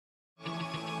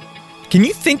Can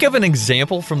you think of an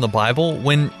example from the Bible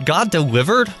when God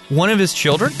delivered one of his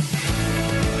children?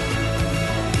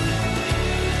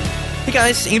 Hey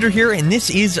guys, Andrew here, and this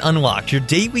is Unlocked, your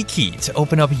daily key to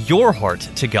open up your heart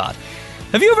to God.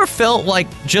 Have you ever felt like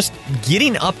just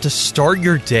getting up to start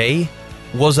your day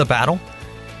was a battle?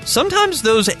 Sometimes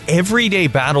those everyday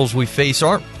battles we face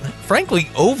are, frankly,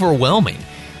 overwhelming.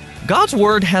 God's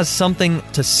Word has something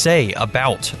to say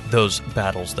about those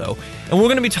battles, though, and we're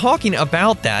going to be talking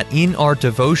about that in our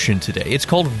devotion today. It's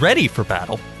called Ready for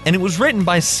Battle, and it was written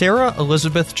by Sarah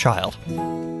Elizabeth Child.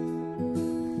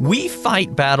 We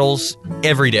fight battles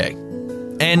every day,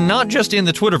 and not just in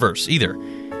the Twitterverse either.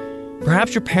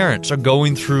 Perhaps your parents are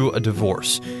going through a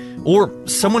divorce, or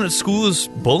someone at school is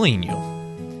bullying you.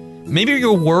 Maybe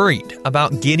you're worried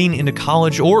about getting into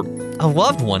college, or a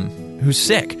loved one who's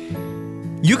sick.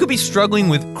 You could be struggling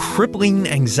with crippling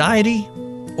anxiety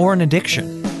or an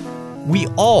addiction. We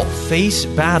all face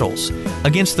battles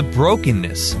against the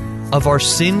brokenness of our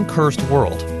sin-cursed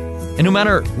world. And no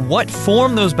matter what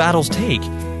form those battles take,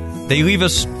 they leave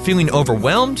us feeling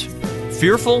overwhelmed,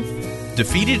 fearful,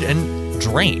 defeated, and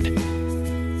drained.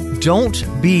 Don't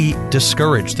be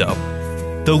discouraged, though.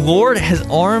 The Lord has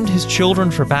armed his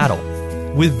children for battle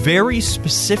with very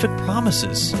specific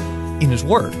promises in his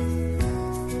word.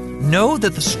 Know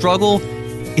that the struggle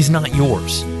is not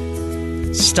yours.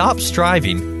 Stop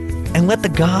striving and let the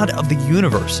God of the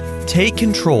universe take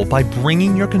control by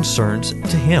bringing your concerns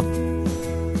to him.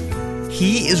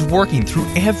 He is working through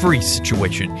every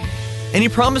situation, and he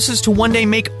promises to one day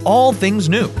make all things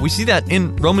new. We see that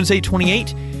in Romans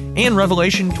 8:28 and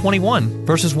Revelation 21,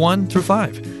 verses 1 through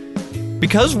 5.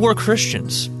 Because we're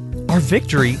Christians, our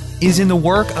victory is in the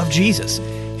work of Jesus,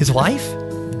 his life,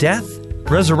 death,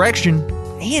 resurrection,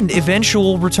 and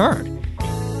eventual return.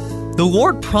 The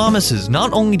Lord promises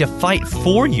not only to fight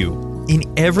for you in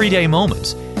everyday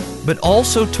moments, but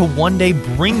also to one day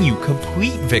bring you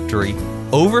complete victory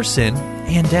over sin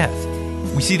and death.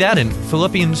 We see that in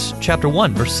Philippians chapter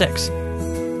 1, verse 6.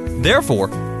 Therefore,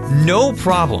 no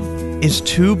problem is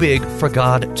too big for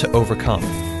God to overcome.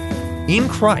 In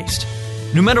Christ,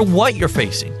 no matter what you're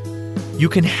facing, you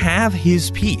can have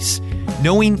his peace,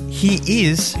 knowing he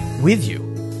is with you.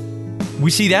 We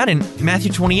see that in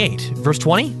Matthew 28, verse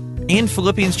 20, and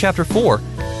Philippians chapter 4,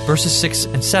 verses 6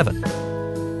 and 7.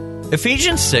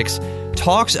 Ephesians 6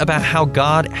 talks about how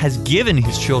God has given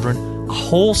his children a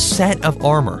whole set of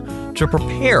armor to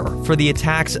prepare for the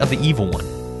attacks of the evil one.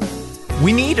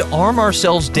 We need to arm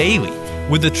ourselves daily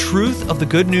with the truth of the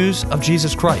good news of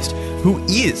Jesus Christ, who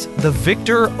is the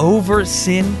victor over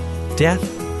sin, death,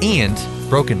 and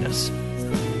brokenness.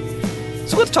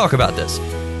 So let's talk about this.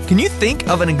 Can you think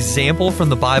of an example from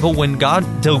the Bible when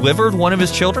God delivered one of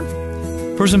his children?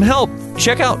 For some help,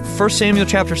 check out 1 Samuel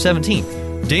chapter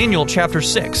 17, Daniel chapter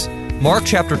 6, Mark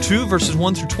chapter 2, verses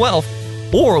 1 through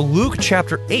 12, or Luke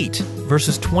chapter 8,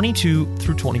 verses 22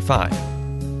 through 25.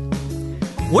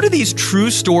 What do these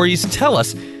true stories tell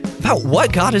us about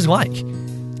what God is like?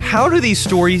 How do these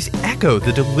stories echo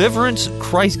the deliverance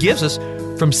Christ gives us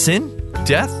from sin,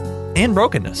 death, and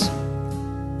brokenness?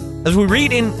 As we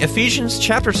read in Ephesians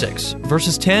chapter 6,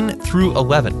 verses 10 through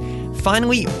 11,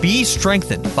 finally be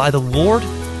strengthened by the Lord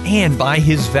and by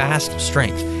his vast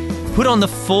strength. Put on the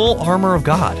full armor of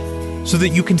God so that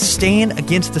you can stand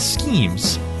against the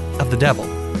schemes of the devil.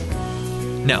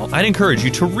 Now, I'd encourage you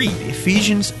to read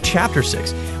Ephesians chapter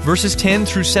 6, verses 10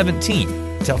 through 17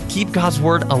 to help keep God's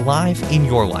word alive in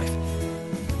your life.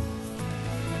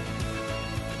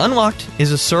 Unlocked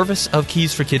is a service of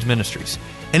Keys for Kids Ministries,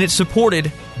 and it's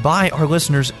supported by our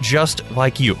listeners just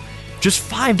like you. Just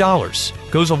 $5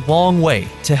 goes a long way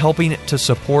to helping to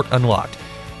support Unlocked.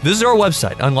 Visit our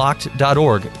website,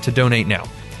 unlocked.org, to donate now.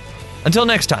 Until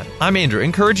next time, I'm Andrew,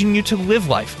 encouraging you to live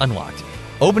life unlocked,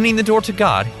 opening the door to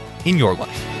God in your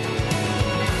life.